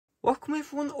Welcome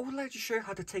everyone, I would like to show you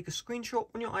how to take a screenshot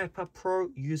on your iPad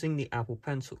Pro using the Apple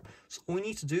Pencil. So all you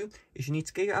need to do is you need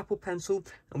to get your Apple Pencil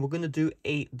and we're going to do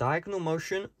a diagonal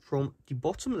motion from the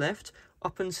bottom left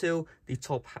up until the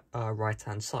top right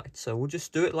hand side. So we'll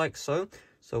just do it like so.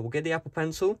 So we'll get the Apple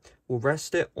Pencil, we'll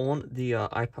rest it on the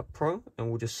iPad Pro and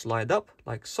we'll just slide up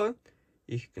like so.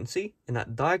 You can see in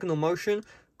that diagonal motion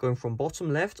going from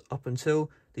bottom left up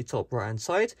until the top right hand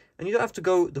side, and you don't have to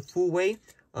go the full way.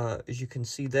 As you can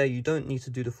see there, you don't need to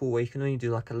do the full way. You can only do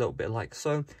like a little bit like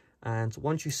so. And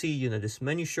once you see, this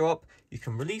menu show up, you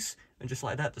can release, and just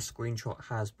like that, the screenshot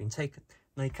has been taken.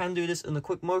 Now you can do this in a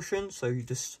quick motion, so you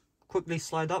just quickly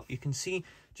slide up. You can see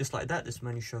just like that, this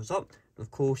menu shows up. And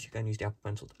of course, you can use the Apple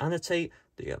Pencil to annotate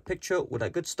the picture, all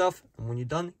that good stuff. And when you're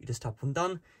done, you just tap on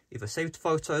done. Either save to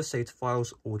photos, save to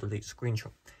files, or delete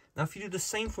screenshot. Now, if you do the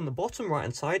same from the bottom right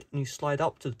hand side and you slide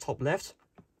up to the top left,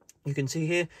 you can see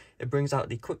here, it brings out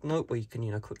the quick note where you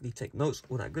can, quickly take notes,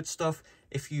 all that good stuff.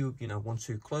 If you, want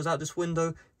to close out this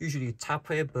window, usually you tap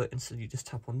here, but instead you just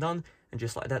tap on done. And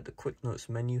just like that, the quick notes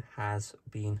menu has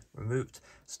been removed.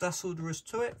 So that's all there is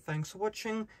to it. Thanks for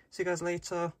watching. See you guys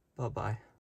later. Bye-bye.